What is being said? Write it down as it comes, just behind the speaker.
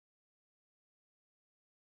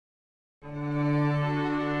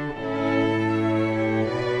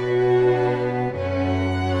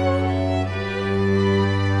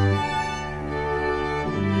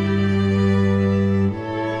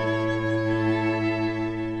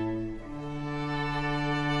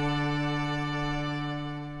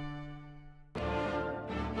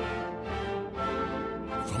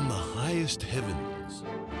vast heavens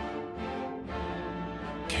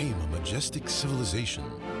came a majestic civilization.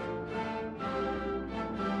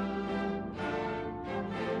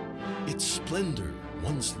 Its splendor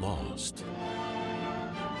once lost.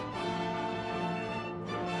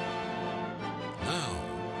 Now,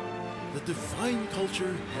 the divine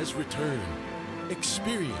culture has returned.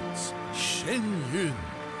 Experience Shen Yun.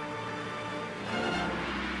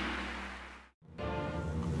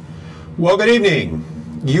 Well, good evening.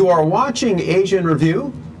 You are watching Asia in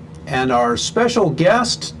Review, and our special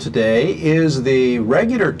guest today is the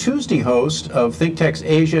regular Tuesday host of ThinkTech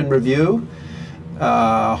Asia in Review,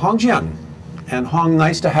 Hong Jiang. And Hong,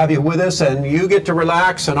 nice to have you with us, and you get to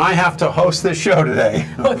relax, and I have to host this show today.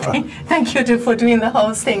 Well, thank you for doing the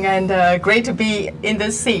hosting, and great to be in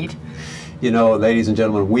this seat. You know, ladies and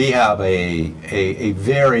gentlemen, we have a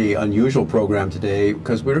very unusual program today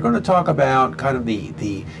because we're going to talk about kind of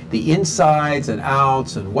the insides and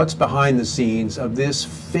outs and what's behind the scenes of this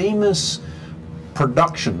famous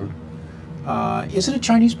production. Is it a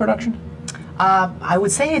Chinese production? I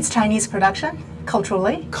would say it's Chinese production,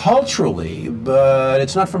 culturally. Culturally, but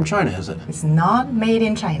it's not from China, is it? It's not made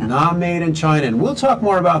in China. Not made in China, and we'll talk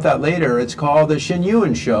more about that later. It's called the Shen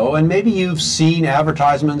Yun Show, and maybe you've seen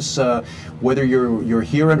advertisements, whether you're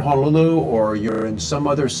here in Honolulu or you're in some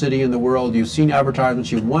other city in the world, you've seen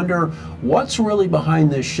advertisements, you wonder what's really behind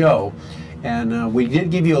this show. And we did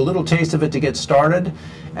give you a little taste of it to get started,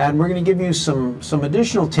 and we're going to give you some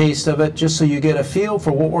additional taste of it just so you get a feel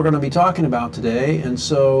for what we're going to be talking about today. And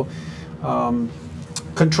so,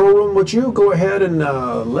 Control Room, would you go ahead and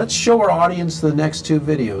let's show our audience the next two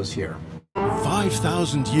videos here.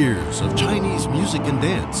 5,000 years of Chinese music and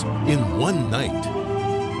dance in one night.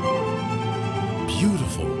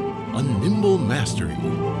 Beautiful, a nimble mastery.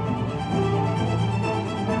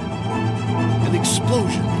 An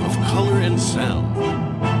explosion of color and sound.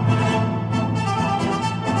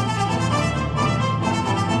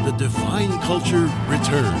 The divine culture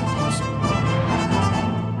returns.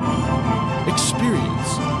 Experience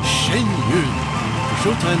Shen Yun. For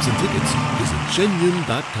showtimes and tickets, visit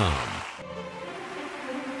shenyun.com.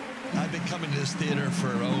 I've been coming to this theater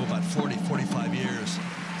for about 45 years.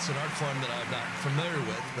 It's an art form that I'm not familiar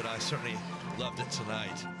with, but I certainly loved it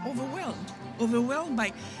tonight. Overwhelmed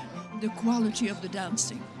by the quality of the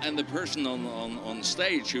dancing. And the person on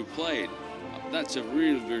stage who played, that's a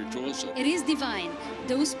real virtuoso. It is divine.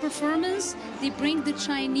 Those performances, they bring the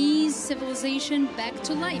Chinese civilization back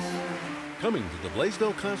to life. Coming to the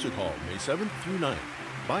Blaisdell Concert Hall, May 7th through 9th.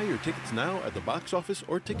 Buy your tickets now at the box office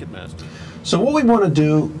or Ticketmaster. So what we want to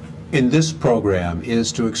do in this program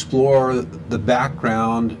is to explore the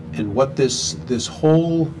background and what this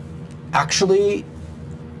whole, actually,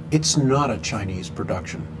 it's not a Chinese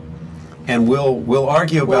production. And we'll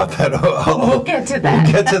argue about that. We'll get to that.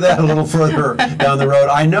 We'll get to that a little further down the road.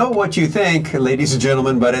 I know what you think, ladies and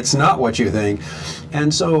gentlemen, but it's not what you think.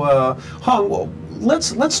 And so, Hong, well,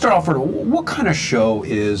 let's start off with what kind of show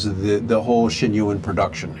is the whole Shen Yun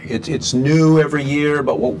production? It's new every year,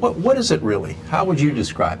 but what is it really? How would you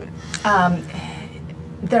describe it?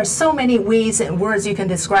 There's so many ways and words you can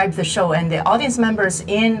describe the show, and the audience members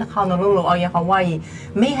in Honolulu or in Hawaii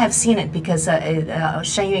may have seen it because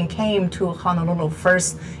Shen Yun came to Honolulu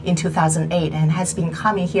first in 2008 and has been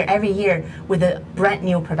coming here every year with a brand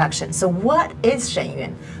new production. So what is Shen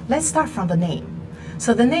Yun? Let's start from the name.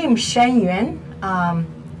 So the name Shen Yun,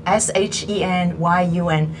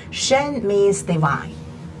 S-H-E-N-Y-U-N, Shen means divine.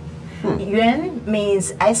 Yuan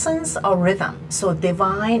means essence or rhythm, so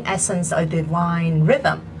divine essence or divine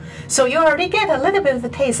rhythm. So you already get a little bit of a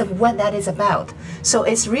taste of what that is about. So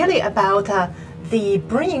it's really about the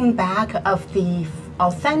bringing back of the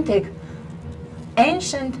authentic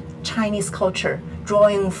ancient Chinese culture,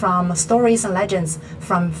 drawing from stories and legends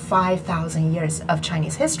from 5,000 years of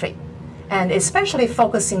Chinese history. And especially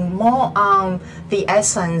focusing more on the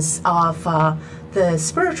essence of the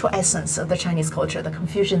spiritual essence of the Chinese culture, the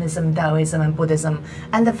Confucianism, Taoism, and Buddhism,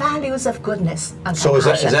 and the values of goodness and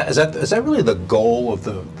compassion. So is that really the goal of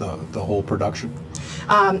the whole production?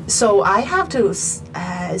 So I have to,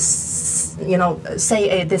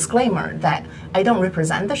 say a disclaimer that I don't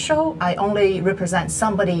represent the show. I only represent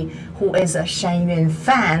somebody who is a Shen Yun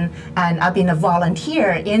fan, and I've been a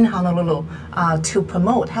volunteer in Honolulu to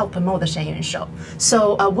help promote the Shen Yun show.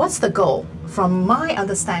 So what's the goal? From my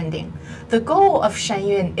understanding, the goal of Shen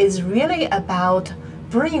Yun is really about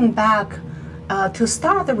bringing back, to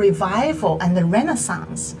start the revival and the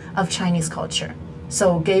renaissance of Chinese culture.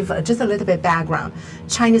 So gave just a little bit background.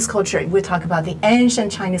 Chinese culture, we talk about the ancient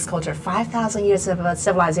Chinese culture, 5,000 years of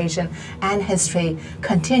civilization and history,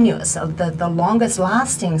 continuous, the longest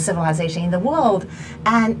lasting civilization in the world.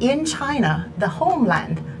 And in China, the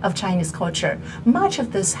homeland of Chinese culture, much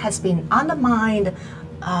of this has been undermined,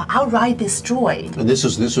 outright destroyed. And this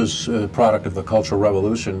was a product of the Cultural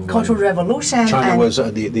Revolution. Cultural Revolution. China was,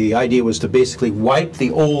 the idea was to basically wipe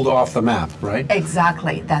the old off the map, right?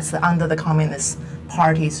 Exactly. That's under the Communist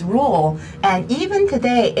Party's rule. And even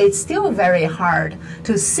today, it's still very hard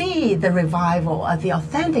to see the revival of the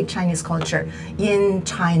authentic Chinese culture in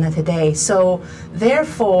China today. So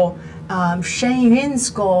therefore, Shen Yun's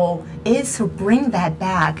goal is to bring that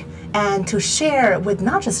back and to share with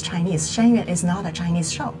not just Chinese. Shen Yun is not a Chinese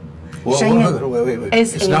show. Well, Shen Yun wait.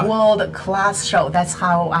 is a world-class show. That's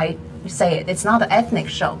how I say it. It's not an ethnic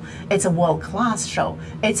show. It's a world-class show.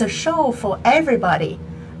 It's a show for everybody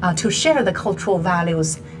to share the cultural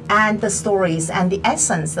values and the stories and the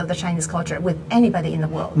essence of the Chinese culture with anybody in the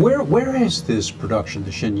world. Where is this production,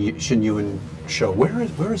 the Shen Yun show? Where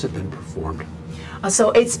has it been performed?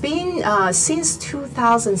 So it's been since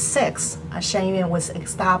 2006. Shen Yun was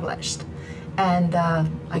established, and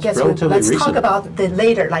I guess let's recent. talk about the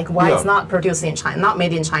later, like why it's Yeah. not produced in China, not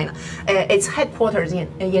made in China. It's headquartered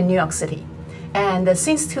in New York City, and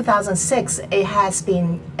since 2006, it has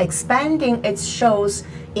been expanding its shows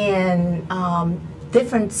in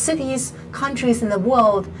different cities, countries in the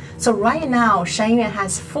world. So right now, Shen Yun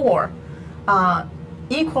has 4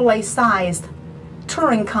 equally sized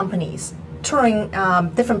touring companies, touring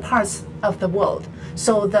different parts of the world.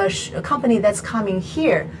 So the company that's coming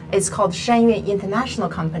here is called Shen Yun International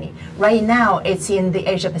Company. Right now, it's in the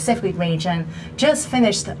Asia Pacific region. Just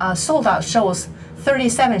finished sold-out shows,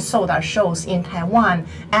 37 sold-out shows in Taiwan,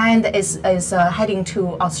 and is heading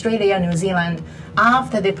to Australia, New Zealand.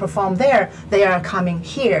 After they perform there, they are coming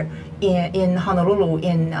here in Honolulu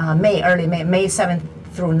in early May 7th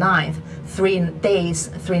through 9th. 3 days,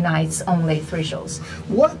 3 nights, only 3 shows.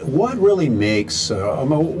 What really makes,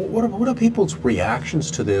 what are people's reactions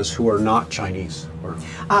to this who are not Chinese?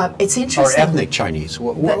 It's interesting. Or ethnic Chinese?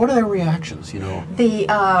 What are their reactions, you know?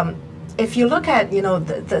 If you look at, you know,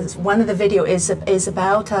 one of the video is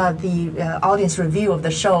about the audience review of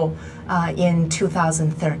the show in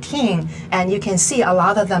 2013, and you can see a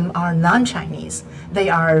lot of them are non-Chinese. They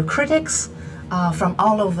are critics from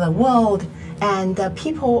all over the world, and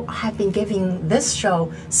people have been giving this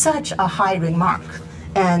show such a high remark.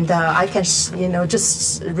 And I can, you know,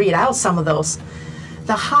 just read out some of those.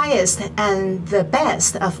 The highest and the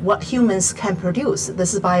best of what humans can produce.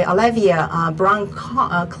 This is by Olivia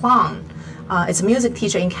Brown-Clown. It's a music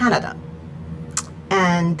teacher in Canada.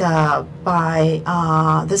 And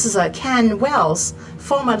this is Ken Wells,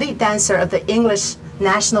 former lead dancer of the English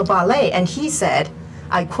National Ballet. And he said,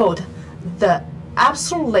 I quote,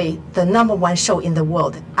 absolutely the #1 show in the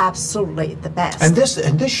world, absolutely the best. And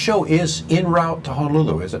this show is en route to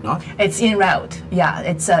Honolulu, is it not? It's en route, yeah.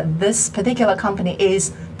 It's this particular company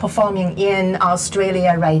is performing in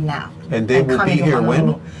Australia right now. And they will be here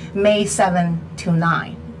when? May 7 to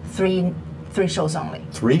 9, 3 shows only.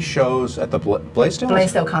 3 shows at the Blaisdell?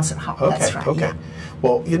 Blaisdell Concert Hall. Okay, That's right. okay. Yeah.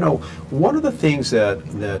 Well, you know, one of the things that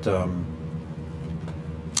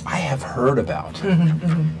I have heard about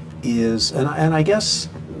is, and I guess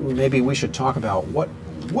maybe we should talk about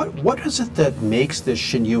what is it that makes this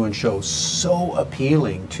Shen Yun show so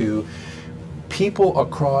appealing to people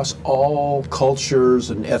across all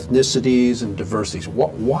cultures and ethnicities and diversities?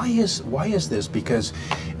 Why is this? Because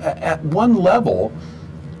at one level,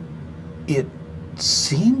 it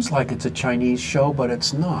seems like it's a Chinese show, but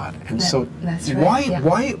it's not. And that's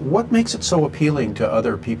right, what makes it so appealing to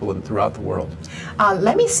other people throughout the world?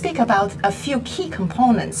 Let me speak about a few key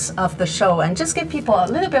components of the show and just give people a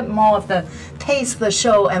little bit more of the taste of the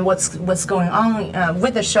show and what's going on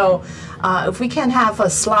with the show. If we can have a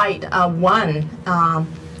slide 1.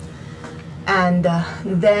 And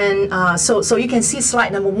then, so you can see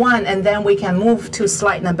slide #1, and then we can move to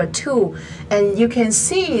slide #2, and you can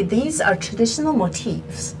see these are traditional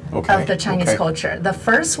motifs of the Chinese culture. The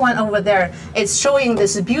first one over there is showing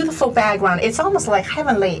this beautiful background. It's almost like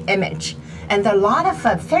heavenly image, and there are a lot of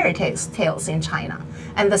fairy tales in China.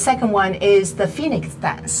 And the second one is the Phoenix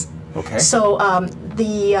dance. Okay. So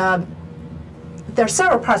there are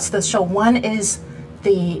several parts to the show. One is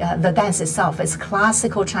the dance itself is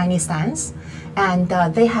classical Chinese dance, and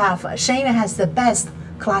Shen Yun has the best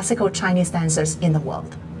classical Chinese dancers in the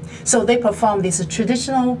world. So they perform these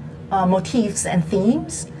traditional motifs and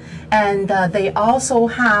themes, and they also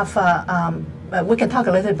have we can talk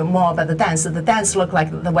a little bit more about the dance. The dance look like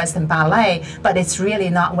the Western ballet, but it's really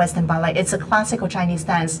not Western ballet. It's a classical Chinese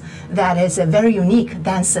dance that is a very unique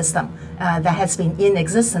dance system that has been in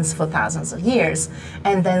existence for thousands of years.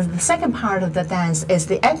 And then the second part of the dance is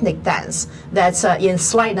the ethnic dance. That's in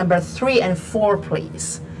slide number 3 and 4,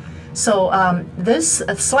 please. So this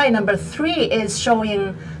slide number 3 is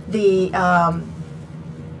showing the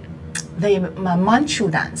Manchu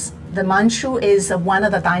dance. The Manchu is one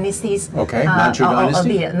of the dynasties. Okay, Manchu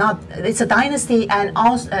dynasty. It's a dynasty, and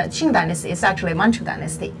also Qing dynasty. It's actually Manchu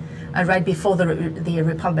dynasty, right before the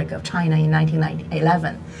Republic of China in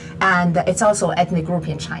 1911, and it's also an ethnic group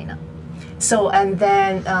in China. So, and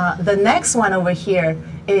then the next one over here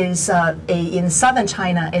is in southern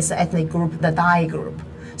China is the ethnic group, the Dai group.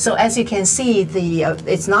 So as you can see,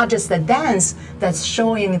 it's not just the dance that's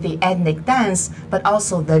showing the ethnic dance, but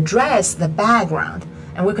also the dress, the background.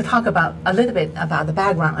 And we could talk about a little bit about the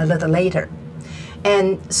background a little later.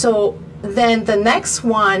 And so then the next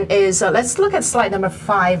one is, let's look at slide number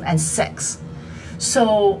 5 and 6.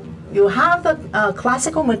 So you have the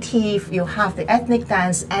classical motif, you have the ethnic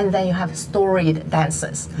dance, and then you have storied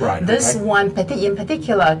dances. Right. This one in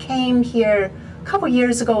particular came here a couple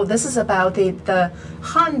years ago. This is about the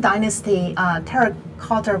Han Dynasty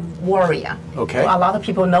terracotta warrior. Okay. A lot of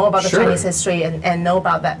people know about the Sure. Chinese history and know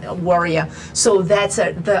about that warrior. So that's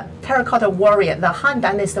the terracotta warrior, the Han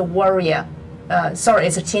Dynasty warrior. Sorry,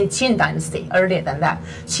 it's a Qin Dynasty, earlier than that.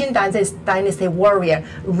 Qin Dynasty warrior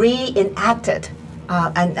reenacted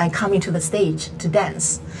and coming to the stage to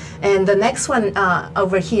dance. And the next one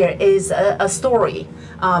over here is a story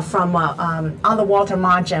from Underwater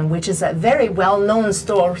Margin, which is a very well-known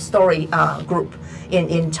story group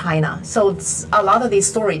in China. So it's a lot of these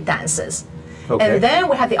story dances. Okay. And then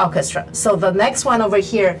we have the orchestra. So the next one over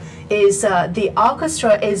here is the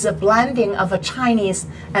orchestra is a blending of a Chinese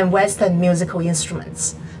and Western musical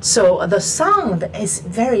instruments. So the sound is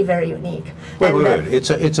very, very unique. Wait.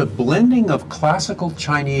 It's a blending of classical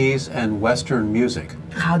Chinese and Western music.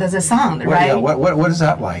 How does it sound, What, right? yeah, what is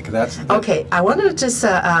that like? Okay, I wanted to just,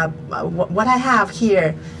 what I have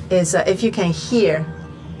here is, if you can hear.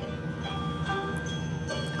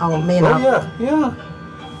 Oh, may not. yeah.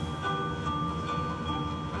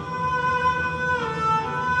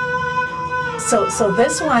 So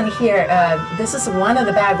this one here, this is one of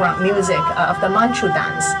the background music of the Manchu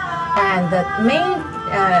dance. And the main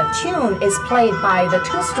tune is played by the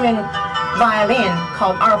 2-string violin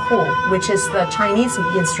called erhu, which is the Chinese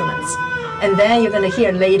instruments. And then you're going to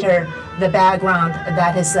hear later the background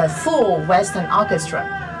that is a full Western orchestra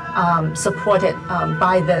supported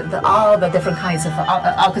by all the different kinds of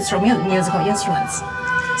orchestral musical instruments.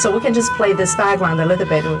 So we can just play this background a little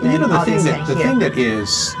bit. You know, the thing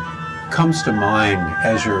that comes to mind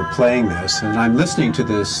as you're playing this, and I'm listening to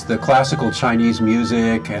the classical Chinese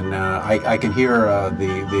music, and I can hear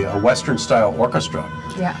the Western style orchestra.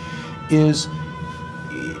 Yeah. Is,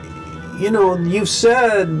 you know, you've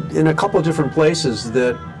said in a couple of different places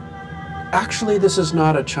that actually this is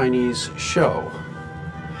not a Chinese show.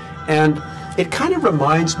 And it kind of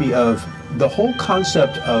reminds me of the whole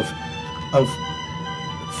concept of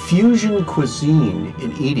fusion cuisine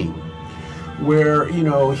in eating, where, you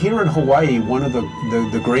know, here in Hawaii, one of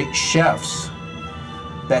the great chefs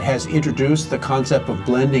that has introduced the concept of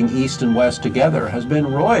blending East and West together has been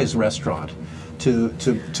Roy's restaurant,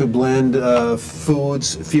 to blend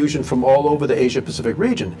foods, fusion from all over the Asia-Pacific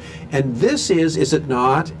region. And this is it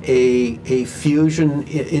not, a fusion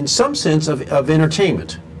in some sense of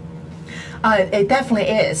entertainment? It definitely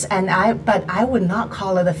is, but I would not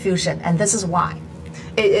call it a fusion, and this is why.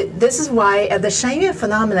 This is why the Shen Yun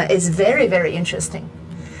phenomena is very, very interesting.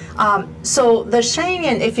 So the Shen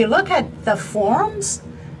Yun, if you look at the forms,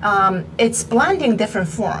 it's blending different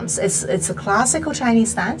forms. It's a classical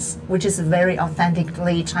Chinese dance, which is a very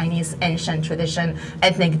authentically Chinese ancient tradition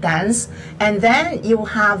ethnic dance. And then you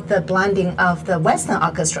have the blending of the Western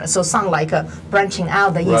orchestra, so sound like branching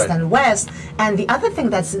out the East and West. And the other thing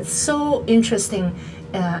that's so interesting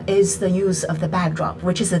is the use of the backdrop,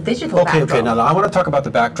 which is a digital backdrop. Okay, now I want to talk about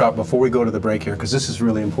the backdrop before we go to the break here, because this is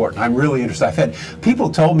really important. I'm really interested. I've had people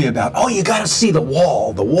told me about, oh, you got to see the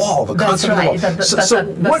wall, the concept of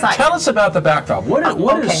the wall. Tell us about the backdrop.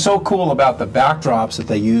 What is so cool about the backdrops that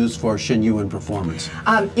they use for Shen Yun performance?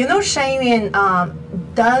 You know, Shen Yun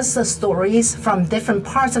does the stories from different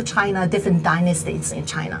parts of China, different dynasties in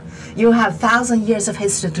China. You have 1,000 years of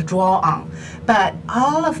history to draw on, but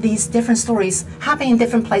all of these different stories happen in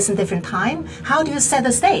different place and different time. How do you set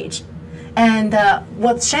the stage? And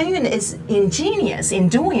what Shen Yun is ingenious in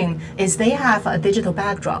doing is they have a digital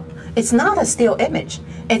backdrop. It's not a still image.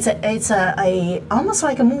 It's a almost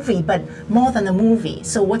like a movie, but more than a movie.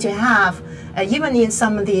 So what you have, even in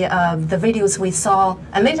some of the videos we saw,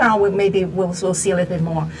 and later on we'll see a little bit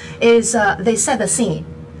more, is they set the scene.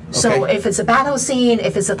 So if it's a battle scene,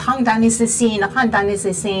 if it's a Tang Dynasty scene, a Han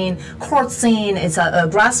Dynasty scene, court scene, it's a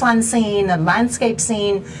grassland scene, a landscape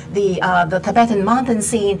scene, the Tibetan mountain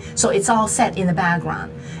scene, so it's all set in the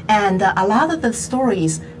background. And a lot of the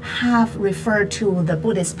stories have referred to the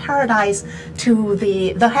Buddhist paradise, to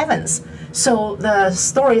the heavens. So the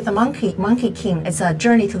story of the Monkey King, it's a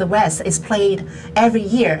journey to the west, is played every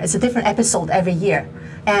year. It's a different episode every year.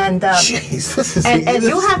 And Jeez, this is and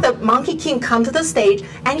you have the Monkey King come to the stage,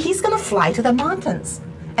 and he's going to fly to the mountains,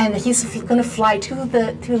 and he's going to fly to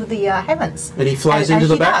the heavens. And he flies into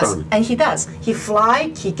the background. And he does.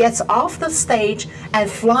 He gets off the stage and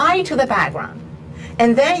fly to the background.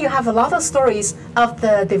 And then you have a lot of stories of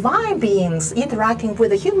the divine beings interacting with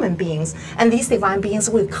the human beings. And these divine beings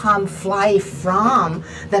will come fly from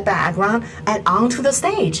the background and onto the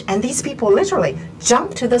stage. And these people literally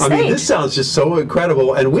jump to the stage. I mean, this sounds just so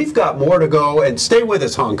incredible. And we've got more to go. And stay with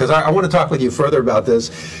us, Hong, because I want to talk with you further about this.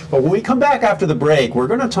 But when we come back after the break, we're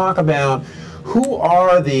going to talk about who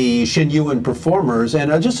are the Shen Yun performers.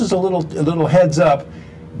 And just as a little heads up,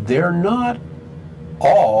 they're not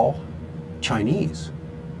all Chinese.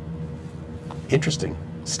 Interesting.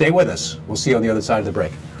 Stay with us. We'll see you on the other side of the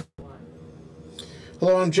break.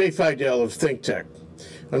 Hello, I'm Jay Fidel of ThinkTech.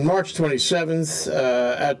 On March 27th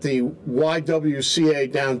at the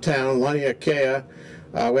YWCA downtown, Laniakea,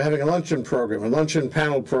 we're having a luncheon program, a luncheon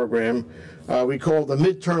panel program we call the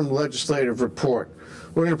Midterm Legislative Report.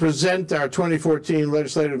 We're going to present our 2014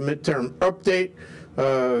 Legislative Midterm Update,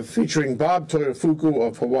 featuring Bob Toyofuku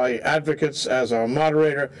of Hawaii Advocates as our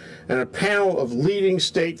moderator, and a panel of leading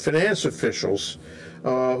state finance officials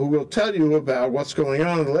who will tell you about what's going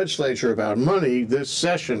on in the legislature about money this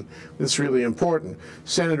session. It's really important.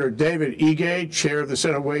 Senator David Ige, chair of the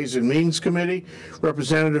Senate Ways and Means Committee,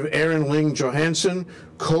 Representative Aaron Ling Johansson,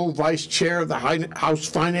 co-vice chair of the House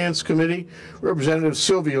Finance Committee, Representative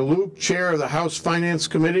Sylvia Luke, chair of the House Finance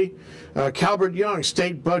Committee, Calbert Young,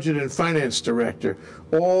 State Budget and Finance Director,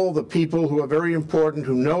 all the people who are very important,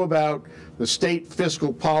 who know about the state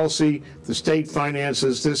fiscal policy, the state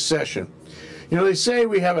finances this session. You know, they say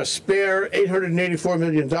we have a spare $884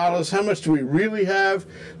 million. How much do we really have?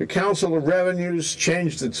 The Council of Revenues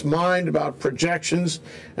changed its mind about projections.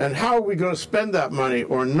 And how are we going to spend that money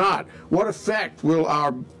or not? What effect will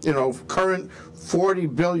our, current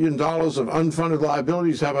 $40 billion of unfunded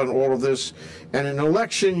liabilities have on all of this? And in an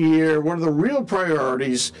election year, what are the real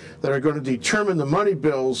priorities that are going to determine the money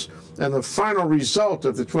bills and the final result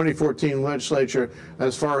of the 2014 legislature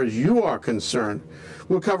as far as you are concerned?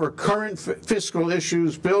 We'll cover current fiscal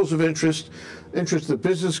issues, bills of interest of the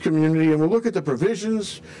business community, and we'll look at the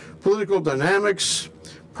provisions, political dynamics,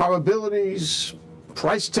 probabilities,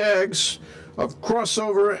 price tags of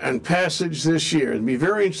crossover and passage this year. It'll be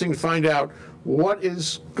very interesting to find out what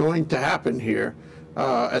is going to happen here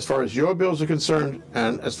as far as your bills are concerned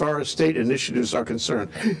and as far as state initiatives are concerned.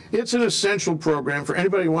 It's an essential program for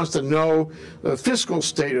anybody who wants to know the fiscal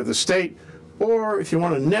state of the state, or if you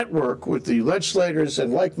want to network with the legislators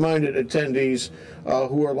and like-minded attendees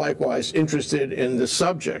who are likewise interested in the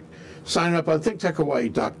subject. Sign up on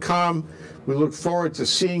ThinkTechHawaii.com. We look forward to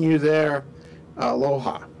seeing you there.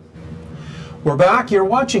 Aloha. We're back. You're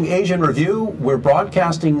watching Asian Review. We're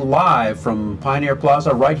broadcasting live from Pioneer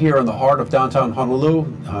Plaza right here in the heart of downtown Honolulu,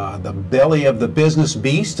 the belly of the business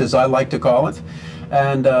beast, as I like to call it.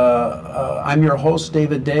 And I'm your host,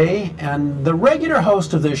 David Day, and the regular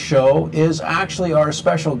host of this show is actually our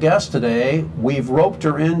special guest today. We've roped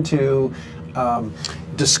her into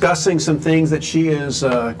discussing some things that she is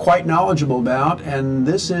quite knowledgeable about, and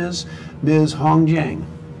this is Ms. Hong Jiang.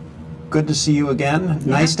 Good to see you again. Yeah.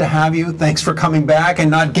 Nice to have you. Thanks for coming back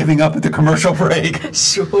and not giving up at the commercial break.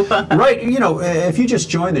 Sure. Right, if you just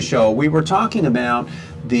joined the show, we were talking about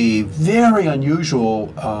the very unusual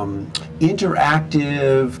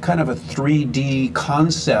interactive, kind of a 3D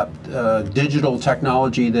concept, digital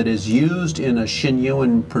technology that is used in a Shen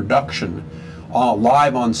Yun production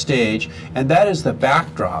live on stage, and that is the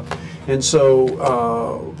backdrop. And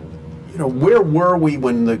so, where were we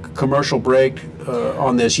when the commercial break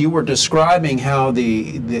on this? You were describing how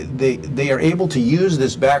they are able to use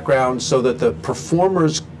this background so that the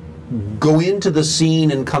performers go into the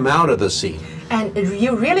scene and come out of the scene. And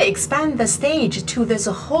you really expand the stage to this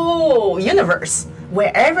whole universe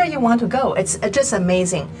wherever you want to go. It's just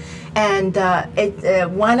amazing. And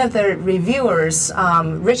one of the reviewers,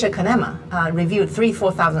 Richard Kanema, reviewed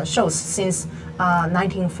 4,000 shows since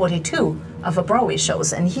 1942 of Broadway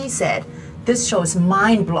shows, and he said this show is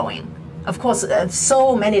mind-blowing. Of course,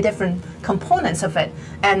 so many different components of it,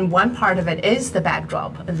 and one part of it is the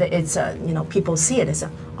backdrop. It's people see it as,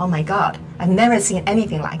 oh my God, I've never seen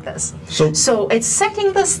anything like this. So it's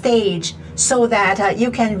setting the stage so that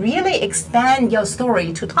you can really expand your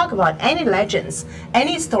story to talk about any legends,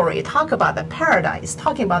 any story, talk about the paradise,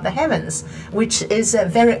 talking about the heavens, which is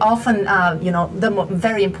very often, the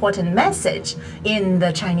very important message in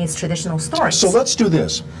the Chinese traditional stories. So let's do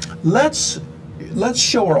this. Let's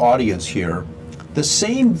show our audience here the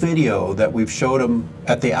same video that we've showed them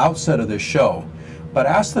at the outset of this show, but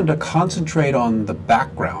ask them to concentrate on the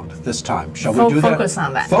background this time. Shall we do that? Focus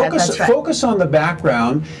on that. Focus, right. Focus on the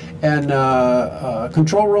background, and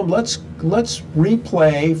control room, let's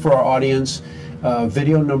replay for our audience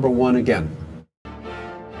video number 1 again. From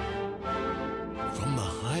the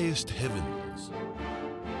highest heavens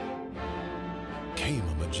came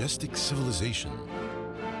a majestic civilization.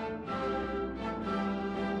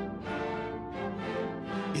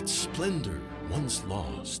 Its splendor once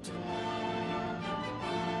lost.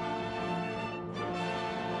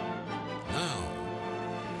 Now,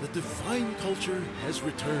 the divine culture has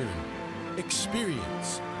returned.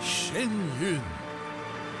 Experience Shen Yun.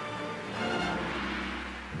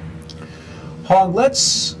 Hong,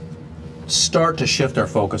 let's start to shift our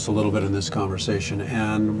focus a little bit in this conversation,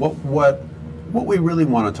 and what we really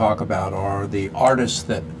want to talk about are the artists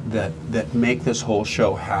that make this whole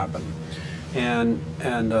show happen. And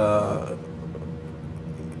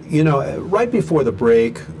right before the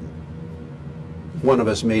break, one of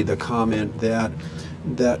us made the comment that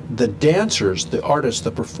the dancers, the artists,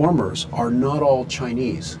 the performers are not all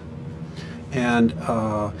Chinese, and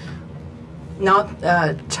not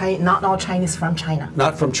all Chinese from China.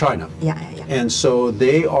 Not from China. Yeah. And so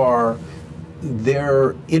they're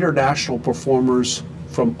international performers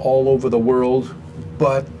from all over the world,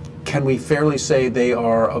 but can we fairly say they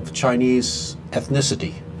are of Chinese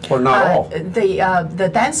ethnicity, or not all? The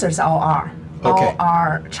dancers all are. Okay. All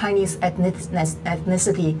are Chinese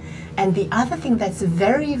ethnicity. And the other thing that's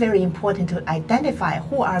very, very important to identify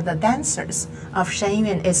who are the dancers of Shen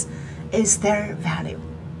Yun is their value.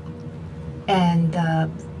 And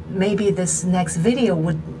maybe this next video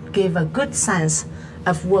would give a good sense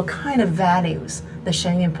of what kind of values the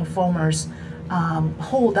Shen Yun performers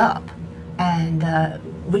hold up, and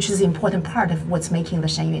which is the important part of what's making the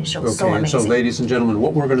Shen Yun show so amazing. So ladies and gentlemen,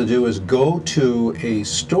 what we're going to do is go to a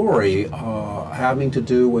story having to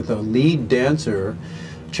do with a lead dancer,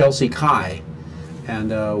 Chelsea Kai,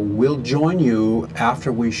 and we'll join you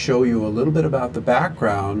after we show you a little bit about the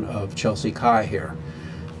background of Chelsea Kai here.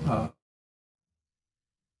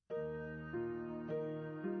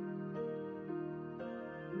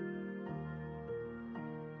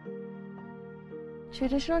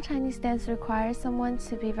 Traditional Chinese dance requires someone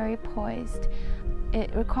to be very poised. It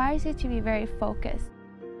requires you to be very focused.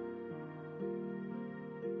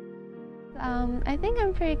 I think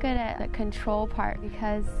I'm pretty good at the control part,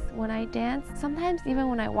 because when I dance, sometimes even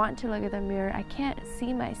when I want to look at the mirror, I can't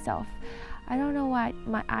see myself. I don't know why,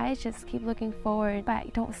 my eyes just keep looking forward, but I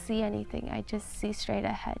don't see anything. I just see straight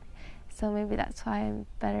ahead. So maybe that's why I'm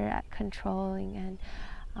better at controlling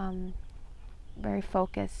and very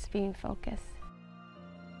focused, being focused.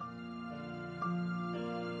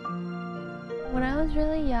 When I was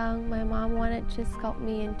really young, my mom wanted to sculpt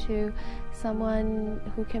me into someone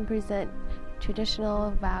who can present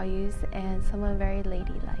traditional values and someone very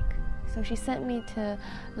ladylike. So she sent me to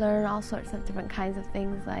learn all sorts of different kinds of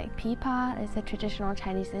things, like pipa is a traditional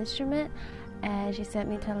Chinese instrument, and she sent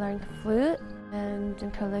me to learn the flute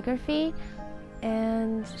and calligraphy,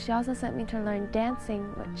 and she also sent me to learn dancing,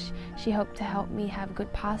 which she hoped to help me have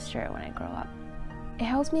good posture when I grow up. It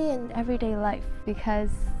helps me in everyday life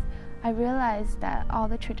because I realized that all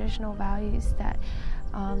the traditional values that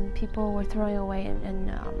people were throwing away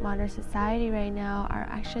in modern society right now are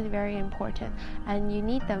actually very important, and you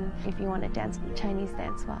need them if you want to dance Chinese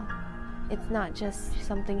dance well. It's not just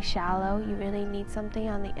something shallow, you really need something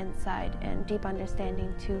on the inside and deep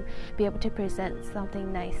understanding to be able to present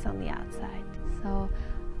something nice on the outside. So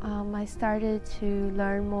I started to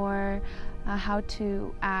learn more how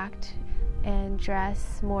to act and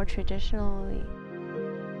dress more traditionally.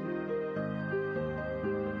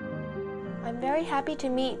 I'm very happy to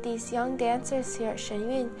meet these young dancers here at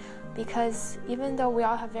Shen Yun, because even though we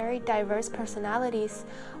all have very diverse personalities,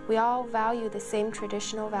 we all value the same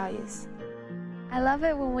traditional values. I love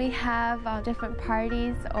it when we have different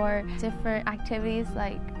parties or different activities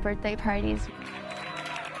like birthday parties.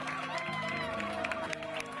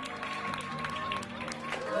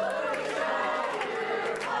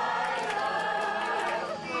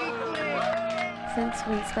 Since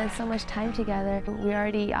we spend so much time together, we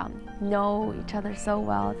already know each other so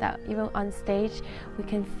well that even on stage, we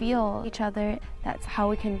can feel each other. That's how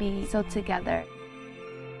we can be so together.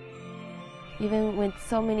 Even with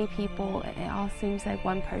so many people, it all seems like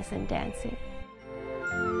one person dancing.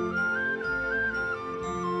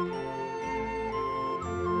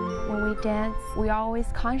 When we dance, we're always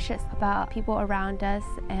conscious about people around us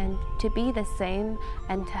and to be the same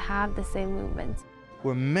and to have the same movements.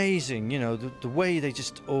 Were amazing, you know, the way they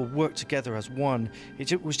just all worked together as one.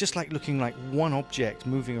 It was just like looking like one object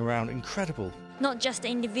moving around, incredible. Not just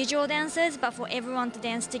individual dancers, but for everyone to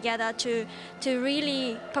dance together to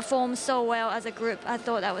really perform so well as a group. I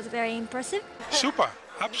thought that was very impressive. Super,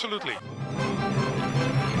 absolutely.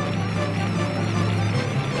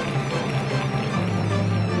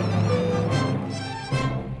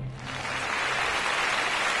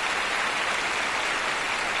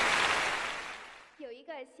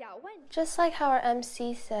 Just like how our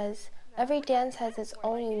MC says, every dance has its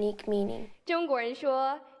own unique meaning. 中国人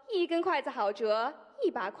说，一根筷子好折，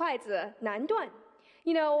一把筷子难断.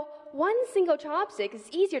 You know, one single chopstick is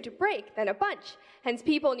easier to break than a bunch. Hence,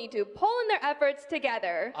 people need to pull in their efforts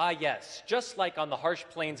together. Ah, yes, just like on the harsh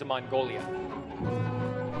plains of Mongolia.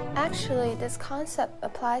 Actually, this concept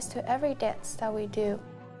applies to every dance that we do.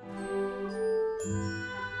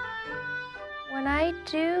 When I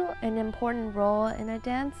do an important role in a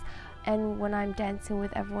dance, and when I'm dancing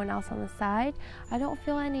with everyone else on the side, I don't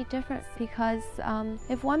feel any difference because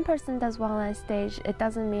if one person does well on a stage, it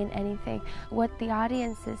doesn't mean anything. What the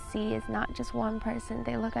audiences see is not just one person,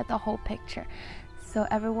 they look at the whole picture. So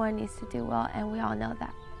everyone needs to do well, and we all know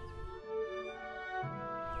that.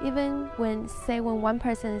 Even when one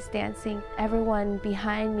person is dancing, everyone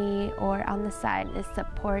behind me or on the side is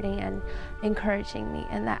supporting and encouraging me,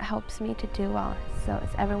 and that helps me to do well. So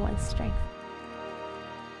it's everyone's strength.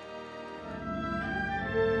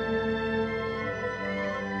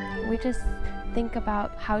 We just think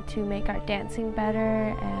about how to make our dancing better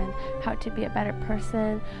and how to be a better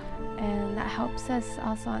person, and that helps us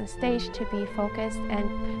also on stage to be focused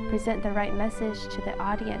and present the right message to the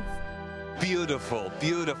audience. Beautiful,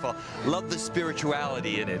 beautiful. Love the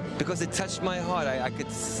spirituality in it because it touched my heart.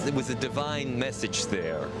 It was a divine message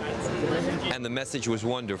there, and the message was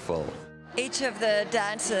wonderful. Each of the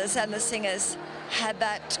dancers and the singers had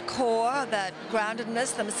that core, that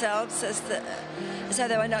groundedness themselves, so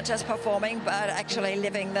they were not just performing but actually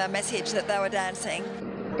living the message that they were dancing.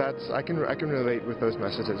 I can relate with those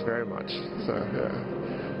messages very much. So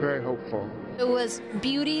yeah, very hopeful. It was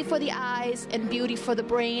beauty for the eyes and beauty for the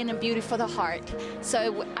brain and beauty for the heart.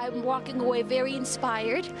 So I'm walking away very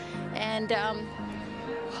inspired and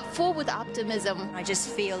full with optimism. I just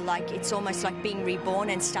feel like it's almost like being reborn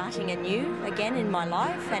and starting anew again in my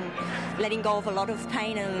life and letting go of a lot of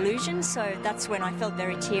pain and illusion. So that's when I felt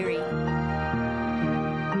very teary.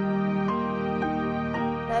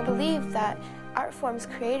 I believe that art forms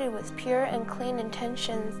created with pure and clean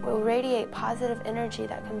intentions will radiate positive energy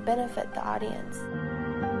that can benefit the audience.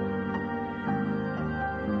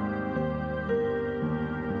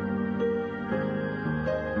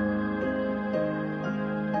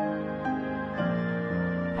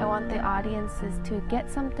 I want the audiences to get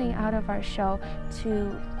something out of our show,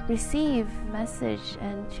 to receive message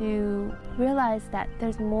and to realize that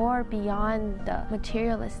there's more beyond the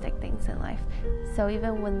materialistic things in life. So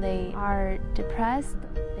even when they are depressed,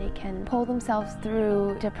 they can pull themselves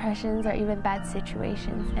through depressions or even bad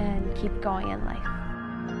situations and keep going in life.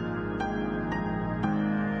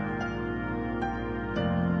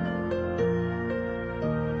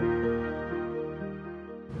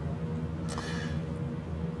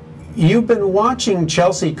 You've been watching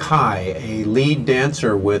Chelsea Kai, a lead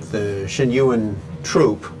dancer with the Shen Yun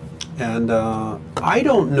troupe, and I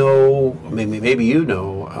don't know, maybe you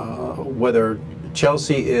know, whether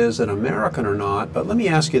Chelsea is an American or not, but let me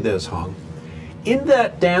ask you this, Hong. In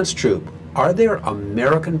that dance troupe, are there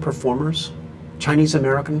American performers? Chinese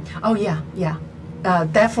American? Oh yeah, yeah.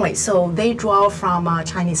 Definitely. So they draw from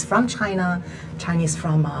Chinese from China, Chinese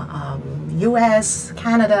from US,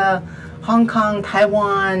 Canada, Hong Kong,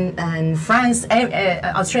 Taiwan, and France,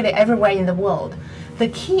 Australia, everywhere in the world. The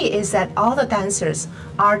key is that all the dancers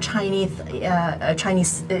are Chinese,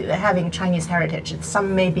 having Chinese heritage.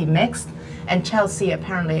 Some may be mixed, and Chelsea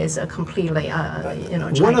apparently is a completely,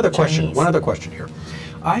 Chinese. One other question here.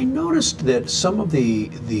 I noticed that some of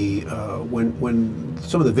when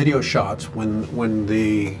some of the video shots when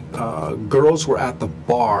the girls were at the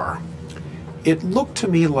bar, it looked to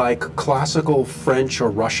me like classical French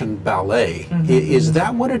or Russian ballet. Is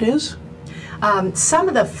that what it is? Some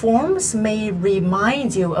of the forms may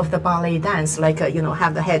remind you of the ballet dance, like you know,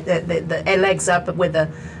 have the head, the legs up with the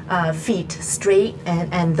feet straight,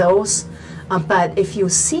 and those. But if you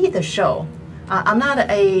see the show, I'm not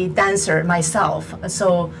a dancer myself,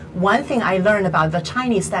 so one thing I learned about the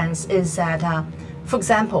Chinese dance is that, for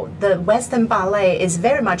example, the Western ballet is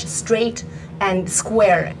very much straight and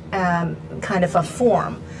square kind of a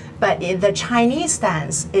form. But the Chinese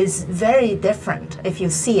dance is very different. If you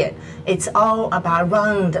see it, it's all about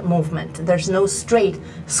round movement. There's no straight,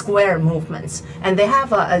 square movements. And they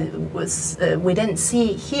have we didn't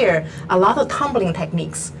see here, a lot of tumbling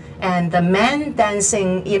techniques. And the men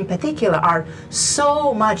dancing in particular are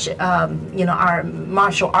so much, you know, our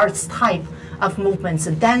martial arts type of movements,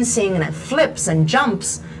 dancing and flips and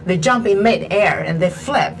jumps. They jump in mid-air and they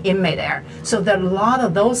flip in mid-air. So there are a lot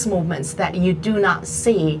of those movements that you do not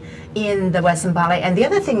see in the Western ballet. And the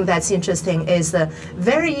other thing that's interesting is the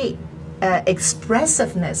very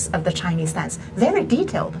expressiveness of the Chinese dance, very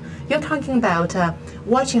detailed. You're talking about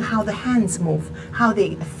watching how the hands move, how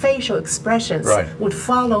the facial expressions would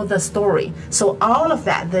follow the story. So all of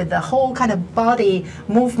that, the whole kind of body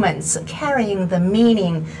movements carrying the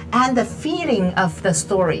meaning and the feeling of the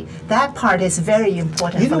story, that part is very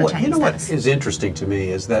important for the Chinese dance. You know what is interesting to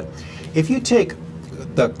me is that if you take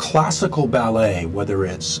the classical ballet, whether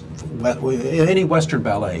it's any Western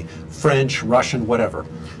ballet, French, Russian, whatever,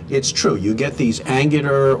 it's true. You get these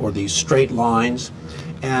angular or these straight lines,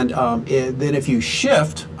 and then if you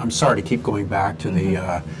shift, I'm sorry to keep going back to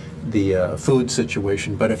the food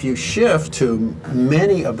situation, but if you shift to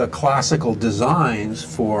many of the classical designs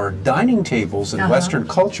for dining tables in Western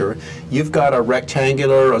culture, you've got a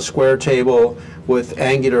rectangular, a square table with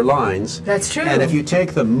angular lines. That's true. And if you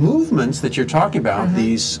take the movements that you're talking about,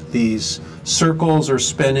 these circles or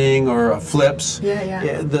spinning or flips,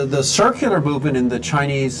 the circular movement in the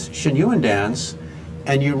Chinese Shen Yun dance,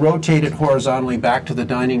 and you rotate it horizontally back to the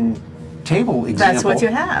dining table example. That's what you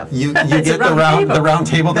have. You get the round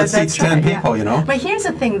table that seats 10 people, you know? But here's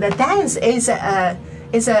the thing, the dance is a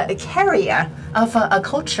carrier of a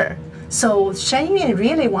culture. So Shen Yun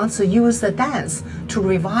really wants to use the dance to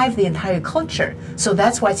revive the entire culture. So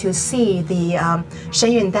that's what you see, the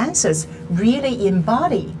Shen Yun dancers really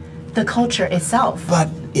embody the culture itself. But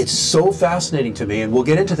it's so fascinating to me, and we'll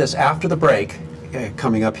get into this after the break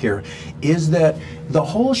coming up here, is that the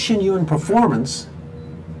whole Shen Yun performance,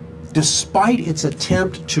 despite its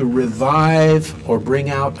attempt to revive or bring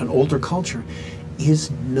out an older culture,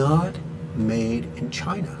 is not made in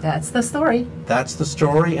China. That's the story. That's the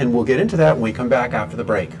story, and we'll get into that when we come back after the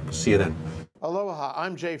break. We'll see you then. Aloha,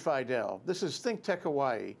 I'm Jay Fidel. This is ThinkTech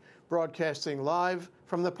Hawaii, broadcasting live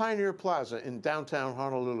from the Pioneer Plaza in downtown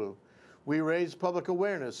Honolulu. We raise public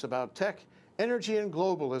awareness about tech, energy, and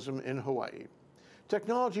globalism in Hawaii.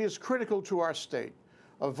 Technology is critical to our state.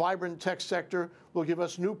 A vibrant tech sector will give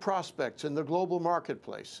us new prospects in the global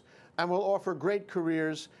marketplace and will offer great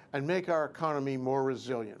careers and make our economy more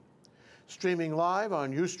resilient. Streaming live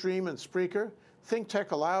on Ustream and Spreaker,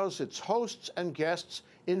 ThinkTech allows its hosts and guests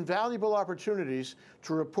invaluable opportunities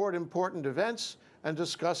to report important events and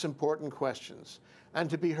discuss important questions, and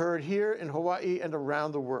to be heard here in Hawaii and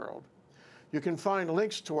around the world. You can find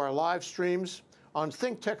links to our live streams on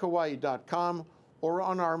thinktechhawaii.com or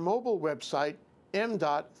on our mobile website,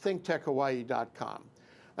 m.thinktechhawaii.com.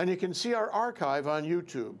 And you can see our archive on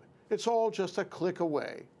YouTube. It's all just a click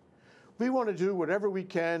away. We want to do whatever we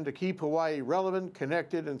can to keep Hawaii relevant,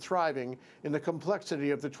 connected, and thriving in the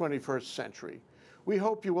complexity of the 21st century. We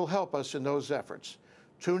hope you will help us in those efforts.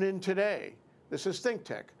 Tune in today. This is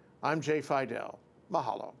ThinkTech. I'm Jay Fidel.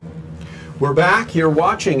 Mahalo. We're back. You're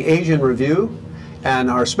watching Asian Review, and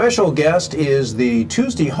our special guest is the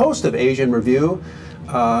Tuesday host of Asian Review,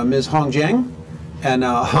 Ms. Hong Jiang. And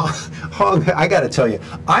Hong, I got to tell you,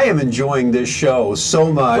 I am enjoying this show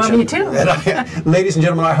so much. Well, me too. Ladies and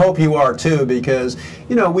gentlemen, I hope you are too, because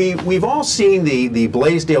you know we've all seen the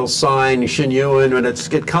Blaisdell sign, Shen Yun, and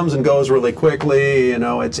it comes and goes really quickly. You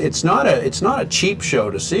know, it's not a cheap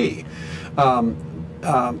show to see.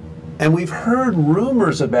 And we've heard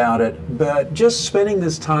rumors about it, but just spending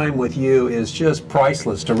this time with you is just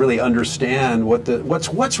priceless to really understand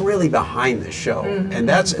what's really behind this show, and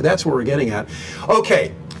that's what we're getting at.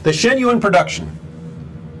 Okay, the Shen Yun production,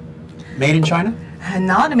 made in China?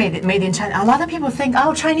 Not made in China. A lot of people think,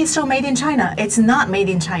 oh, Chinese show made in China. It's not made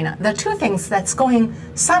in China. There are two things that's going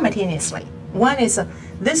simultaneously. One is,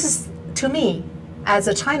 this is, to me, as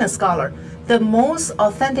a China scholar, the most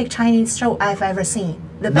authentic Chinese show I've ever seen.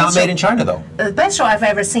 Not made in China, though. The best show I've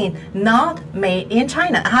ever seen, not made in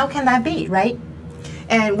China. How can that be, right?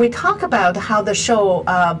 And we talk about how the show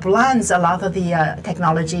blends a lot of the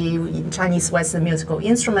technology, Chinese Western musical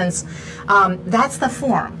instruments. That's the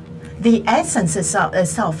form. The essence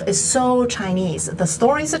itself is so Chinese. The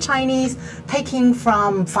stories are Chinese, taking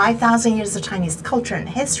from 5,000 years of Chinese culture and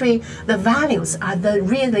history. The values are the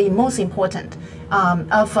really most important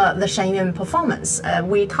of the Shen Yun performance.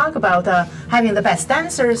 We talk about having the best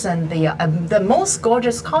dancers and the most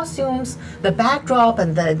gorgeous costumes, the backdrop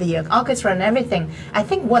and the orchestra and everything. I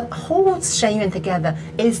think what holds Shen Yun together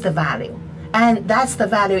is the value. And that's the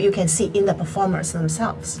value you can see in the performers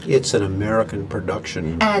themselves. It's an American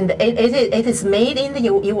production. And it is made in the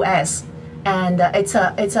U.S. And it's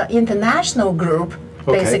an international group.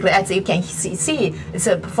 Okay. Basically, as you can see, it's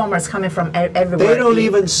performers coming from everywhere. They don't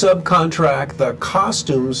even subcontract the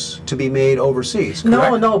costumes to be made overseas,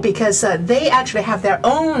 correct? No, because they actually have their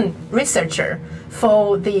own researcher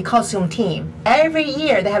for the costume team. Every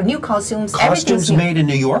year they have new costumes. Costumes made in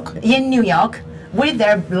New York? In New York. With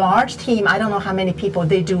their large team, I don't know how many people,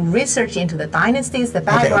 they do research into the dynasties, the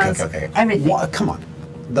backgrounds, everything. Well, come on.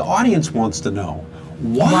 The audience wants to know.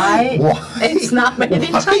 Why it's not made in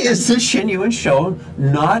China? Why is this Shen Yun show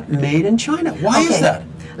not made in China? Why is that?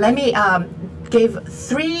 Let me give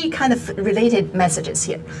three kind of related messages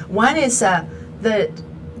here. One is the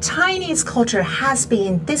Chinese culture has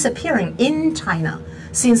been disappearing in China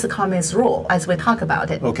since the communist rule, as we talk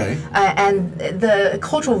about it. Okay. And the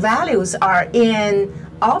cultural values are in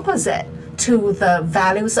opposite to the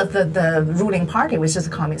values of the ruling party, which is the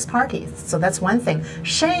Communist Party. So that's one thing.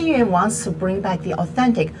 Shen Yun wants to bring back the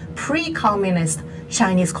authentic pre-communist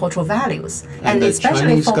Chinese cultural values, and especially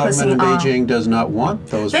Chinese focusing government in Beijing does not want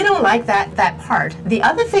those. They don't like that part. The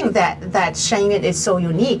other thing that Shen Yun is so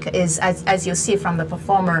unique is, as you see from the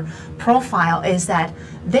performer profile, is that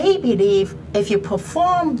they believe if you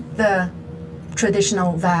perform the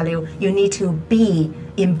traditional value, you need to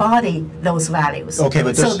embody those values. Okay,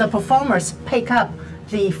 but so the performers pick up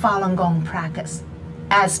the Falun Gong practice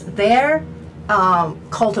as their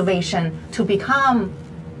cultivation to become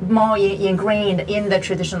more ingrained in the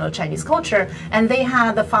traditional Chinese culture, and they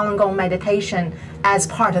have the Falun Gong meditation as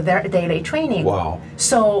part of their daily training. Wow.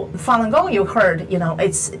 So Falun Gong, you heard,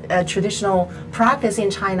 it's a traditional practice in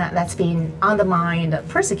China that's been undermined,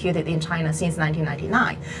 persecuted in China since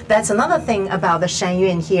 1999. That's another thing about the Shen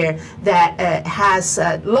Yun here that has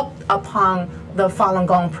looked upon the Falun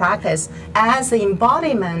Gong practice as the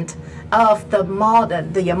embodiment of the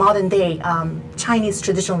modern day Chinese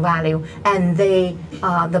traditional value, and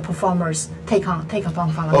the performers take upon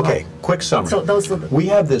Falun Gong. Okay, quick summary. So those we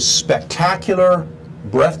have this spectacular,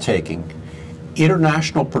 breathtaking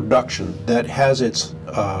international production that has its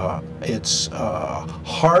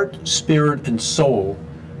heart, spirit, and soul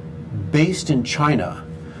based in China.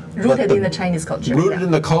 Rooted in the Chinese culture. Rooted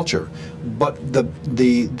in the culture, but the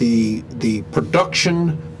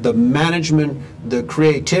production, the management, the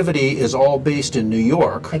creativity is all based in New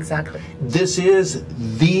York. Exactly. This is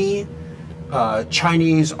the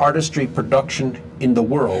Chinese artistry production in the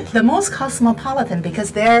world. The most cosmopolitan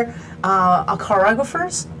because their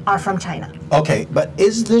choreographers are from China. Okay, but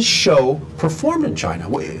is this show performed in China?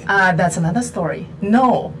 That's another story.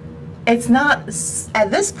 No, it's not,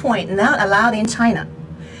 at this point, not allowed in China.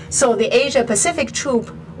 So the Asia Pacific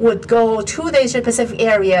troupe would go to the Asia Pacific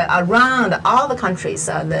area around all the countries,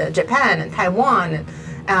 the Japan and Taiwan,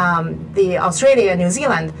 the Australia, New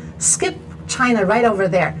Zealand, skip China right over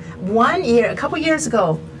there. A couple years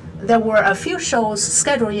ago, there were a few shows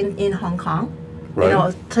scheduled in Hong Kong.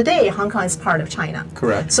 Right. Today Hong Kong is part of China.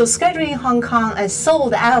 Correct. So scheduling in Hong Kong is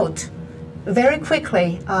sold out very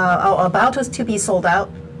quickly, or about to be sold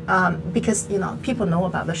out, because people know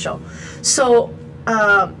about the show. So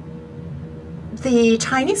the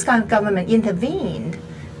Chinese government intervened,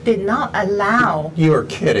 did not allow You're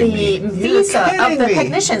kidding me. the visa of the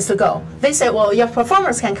technicians to go. They said, well, your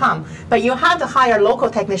performers can come, but you have to hire local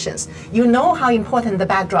technicians. You know how important the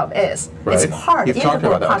backdrop is. Right. It's part,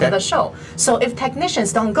 integral part of the show. So if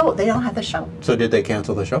technicians don't go, they don't have the show. So did they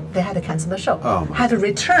cancel the show? They had to cancel the show. Oh my. Had to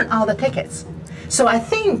return all the tickets. So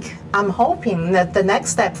I'm hoping that the next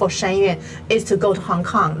step for Shen Yun is to go to Hong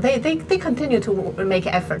Kong. They continue to make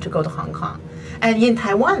an effort to go to Hong Kong. And in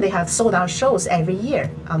Taiwan, they have sold out shows every year,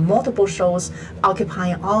 multiple shows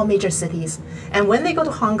occupying all major cities. And when they go to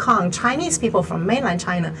Hong Kong, Chinese people from mainland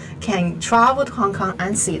China can travel to Hong Kong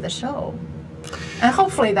and see the show. And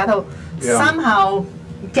hopefully that'll somehow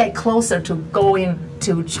get closer to going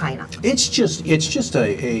to China. It's just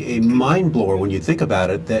a mind blower when you think about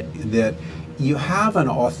it that you have an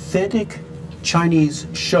authentic Chinese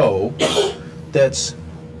show that's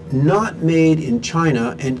not made in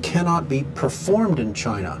China and cannot be performed in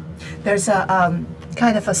China. There's a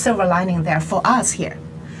kind of a silver lining there for us here.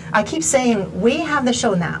 I keep saying we have the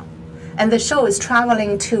show now, and the show is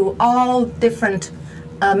traveling to all different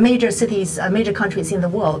major cities, major countries in the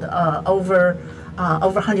world, over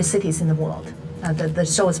 100 cities in the world. The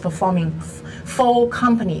show is performing, full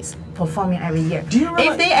companies performing every year.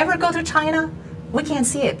 If they ever go to China, we can't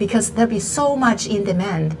see it because there'll be so much in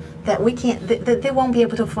demand that we can't. They won't be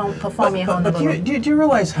able to perform in Honolulu. Do you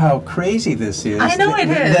realize how crazy this is? I know it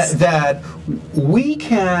is. That we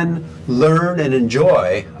can learn and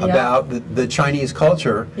enjoy about the Chinese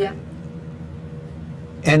culture,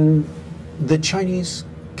 and the Chinese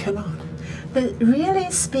cannot. That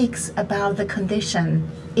really speaks about the condition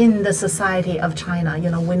in the society of China. You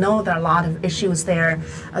know, we know there are a lot of issues there.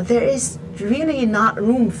 There is really not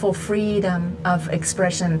room for freedom of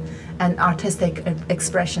expression and artistic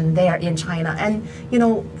expression there in China. And, you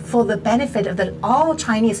know, for the benefit of all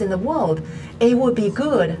Chinese in the world, it would be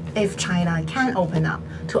good if China can open up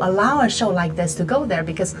to allow a show like this to go there,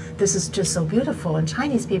 because this is just so beautiful, and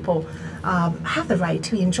Chinese people have the right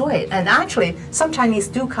to enjoy it. And actually, some Chinese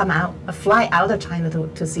do fly out of China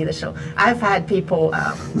to see the show. I've had people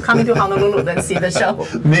coming to Honolulu to see the show.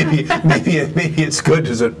 maybe it's good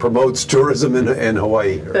because it promotes tourism in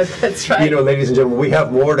Hawaii. That's right. You know, ladies and gentlemen, we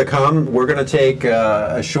have more to come. We're going to take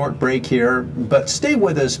a short break here, but stay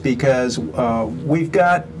with us because we've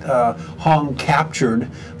got Hong captured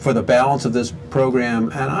for the balance of this program,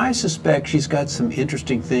 and I suspect she's got some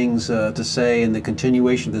interesting things to say in the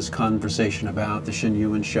continuation of this conversation about the Shen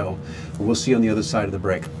Yun show. We'll see you on the other side of the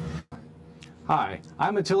break. Hi,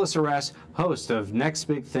 I'm Attila Saras, host of Next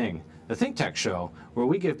Big Thing, the ThinkTech show, where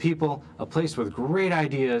we give people a place with great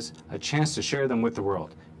ideas, a chance to share them with the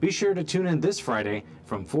world. Be sure to tune in this Friday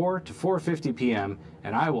from 4 to 4:50 p.m.,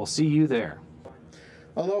 and I will see you there.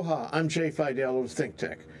 Aloha, I'm Jay Fidel of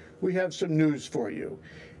ThinkTech. We have some news for you.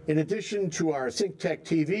 In addition to our ThinkTech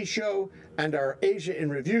TV show and our Asia in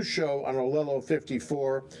Review show on Olelo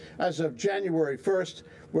 54, as of January 1st,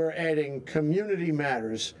 we're adding Community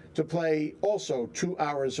Matters to play also 2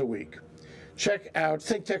 hours a week. Check out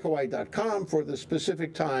thinktechhawaii.com for the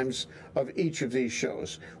specific times of each of these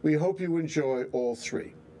shows. We hope you enjoy all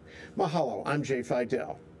three. Mahalo, I'm Jay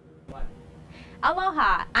Fidel.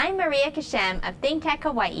 Aloha, I'm Maria Kashem of ThinkTech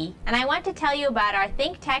Hawaii, and I want to tell you about our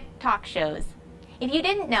ThinkTech talk shows. If you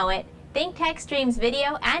didn't know it, ThinkTech streams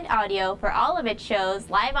video and audio for all of its shows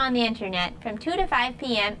live on the internet from 2 to 5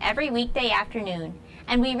 p.m. every weekday afternoon,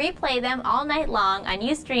 and we replay them all night long on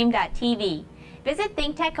Ustream.tv. Visit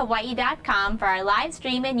thinktechhawaii.com for our live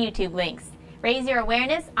stream and YouTube links. Raise your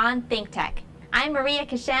awareness on ThinkTech. I'm Maria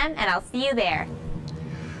Kashem, and I'll see you there.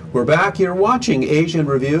 We're back. You're watching Asian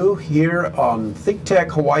Review here on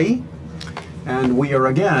ThinkTech Hawaii. And we are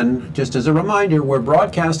again, just as a reminder, we're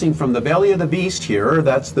broadcasting from the belly of the beast here.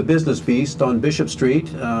 That's the Business Beast on Bishop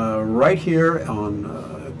Street, right here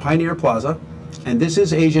on Pioneer Plaza. And this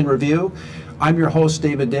is Asian Review. I'm your host,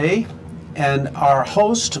 David Day. And our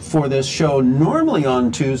host for this show, normally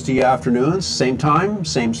on Tuesday afternoons, same time,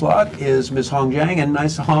 same slot, is Ms. Hong Jiang. And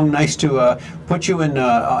nice to put you in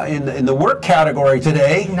the work category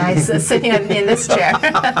today. Nice sitting in this chair.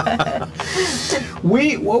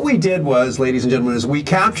 What we did was, ladies and gentlemen, is we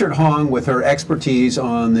captured Hong with her expertise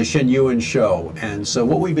on the Shen Yun show. And so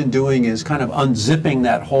what we've been doing is kind of unzipping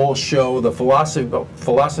that whole show, the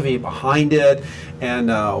philosophy behind it, and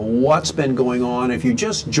what's been going on. If you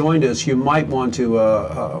just joined us, you might want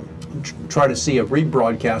to try to see a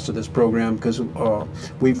rebroadcast of this program, because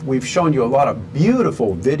we've shown you a lot of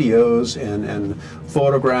beautiful videos and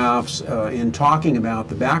photographs in talking about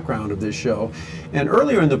the background of this show. And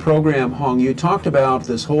earlier in the program, Hong, you talked about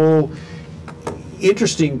this whole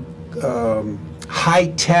interesting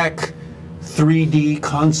high-tech 3D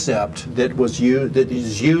concept that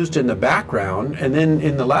is used in the background, and then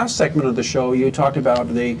in the last segment of the show you talked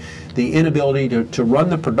about the inability to run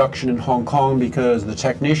the production in Hong Kong because the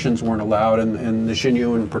technicians weren't allowed, and the Shen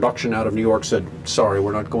Yun production out of New York said, sorry,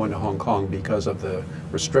 we're not going to Hong Kong because of the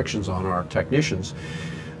restrictions on our technicians.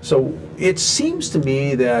 So it seems to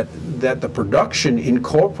me that the production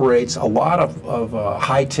incorporates a lot of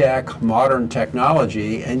high-tech, modern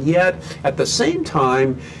technology, and yet at the same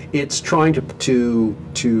time it's trying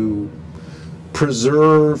to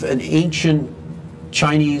preserve an ancient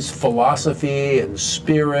Chinese philosophy and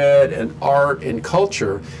spirit and art and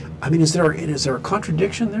culture. I mean, is there a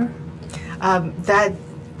contradiction there?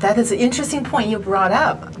 That is an interesting point you brought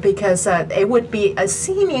up, because it would be a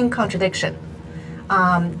seeming contradiction.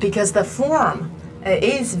 Because the form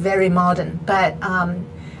is very modern. But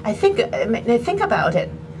I think about it.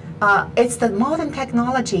 It's the modern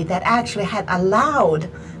technology that actually had allowed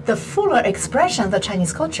the fuller expression of the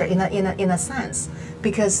Chinese culture in a sense.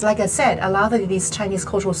 Because, like I said, a lot of these Chinese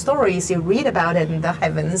cultural stories, you read about it in the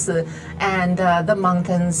heavens and the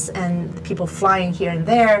mountains and people flying here and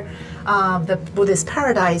there, the Buddhist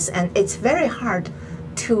paradise, and it's very hard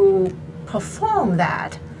to perform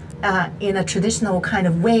that in a traditional kind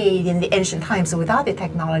of way in the ancient times without the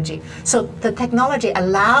technology. So the technology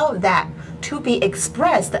allowed that to be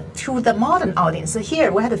expressed to the modern audience. So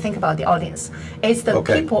here we have to think about the audience. It's the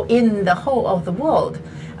people in the whole of the world.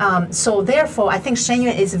 So therefore, I think Shen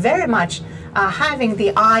Yun is very much having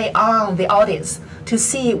the eye on the audience to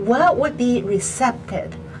see what would be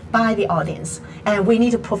recepted by the audience. And we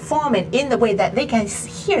need to perform it in the way that they can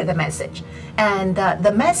hear the message. And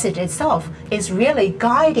the message itself is really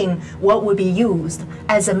guiding what would be used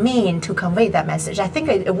as a mean to convey that message. I think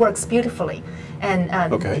it works beautifully. And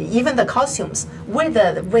even the costumes with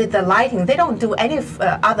the lighting, they don't do any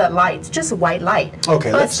other lights, just white light.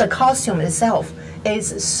 But the costume itself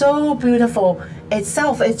is so beautiful.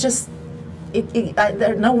 Itself, it's just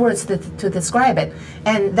there are no words to describe it.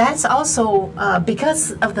 And that's also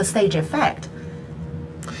because of the stage effect.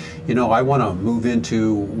 You know, I want to move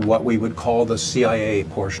into what we would call the CIA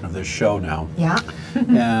portion of this show now. Yeah.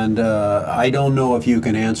 And I don't know if you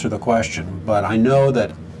can answer the question, but I know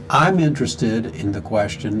that I'm interested in the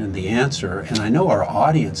question and the answer, and I know our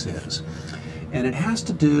audience is. And it has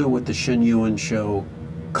to do with the Shen Yun show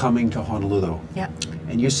coming to Honolulu. Yeah.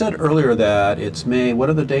 And you said earlier that it's May, what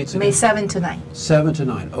are the dates again? May 7 to 9. 7 to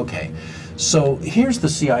 9, okay. So here's the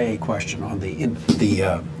CIA question on the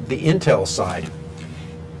intel side.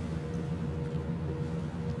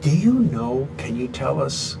 Do you know, can you tell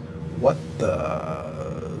us what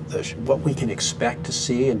what we can expect to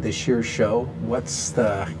see in this year's show? What's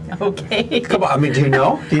the... Okay. Come on, I mean, do you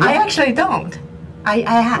know? I actually don't.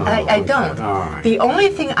 I don't. Right. The only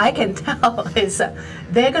thing I can tell is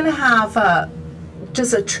they're going to have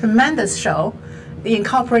just a tremendous show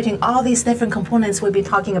incorporating all these different components we'll be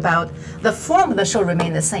talking about. The form of the show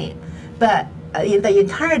remains the same, but the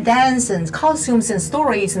entire dance and costumes and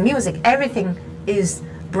stories and music, everything is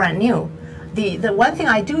brand new. The one thing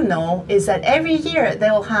I do know is that every year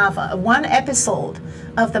they will have one episode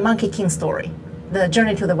of the Monkey King story, the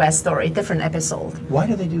Journey to the West story, different episode. Why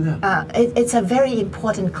do they do that? It's a very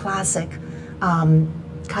important classic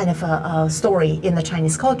kind of a story in the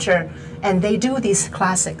Chinese culture, and they do these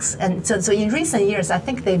classics. And so in recent years, I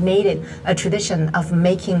think they made it a tradition of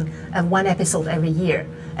making one episode every year.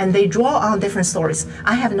 And they draw on different stories.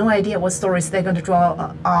 I have no idea what stories they're going to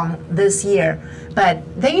draw on this year, but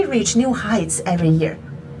they reach new heights every year.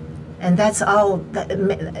 And that's all,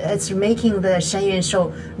 it's making the Shen Yun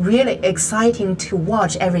show really exciting to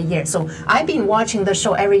watch every year. So I've been watching the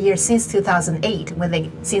show every year since 2008,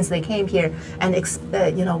 since they came here, and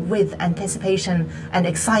you know, with anticipation and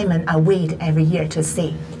excitement, I wait every year to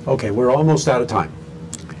see. Okay, we're almost out of time.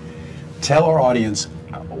 Tell our audience,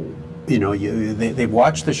 you know, they've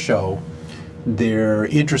watched the show, they're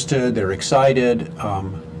interested, they're excited.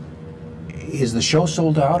 Is the show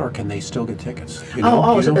sold out, or can they still get tickets? You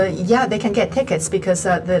know, yeah, they can get tickets because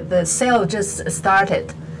the sale just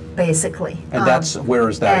started, basically. And that's, where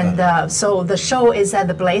is that? And so the show is at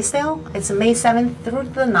the Blaisdell. It's May 7th through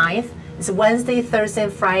the 9th. It's Wednesday, Thursday,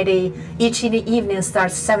 and Friday. Each evening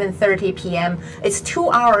starts 7:30 p.m. It's a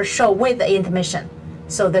 2-hour show with the intermission.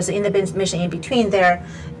 So there's an intermission in between there.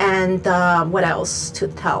 And what else to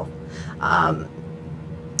tell?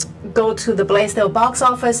 Go to the Blaisdell box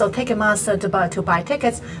office or Ticketmaster to buy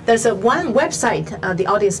tickets. There's one website the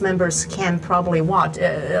audience members can probably log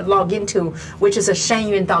into, which is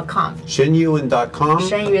shenyun.com. Shenyun.com?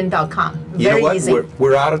 Shenyun.com. Very easy.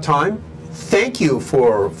 We're out of time. Thank you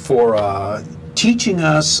for teaching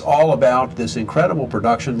us all about this incredible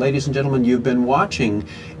production. Ladies and gentlemen, you've been watching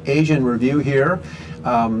Asian Review here.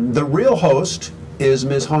 The real host is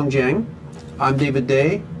Ms. Hong Jiang. I'm David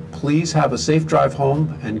Day. Please have a safe drive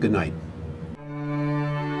home, and good night.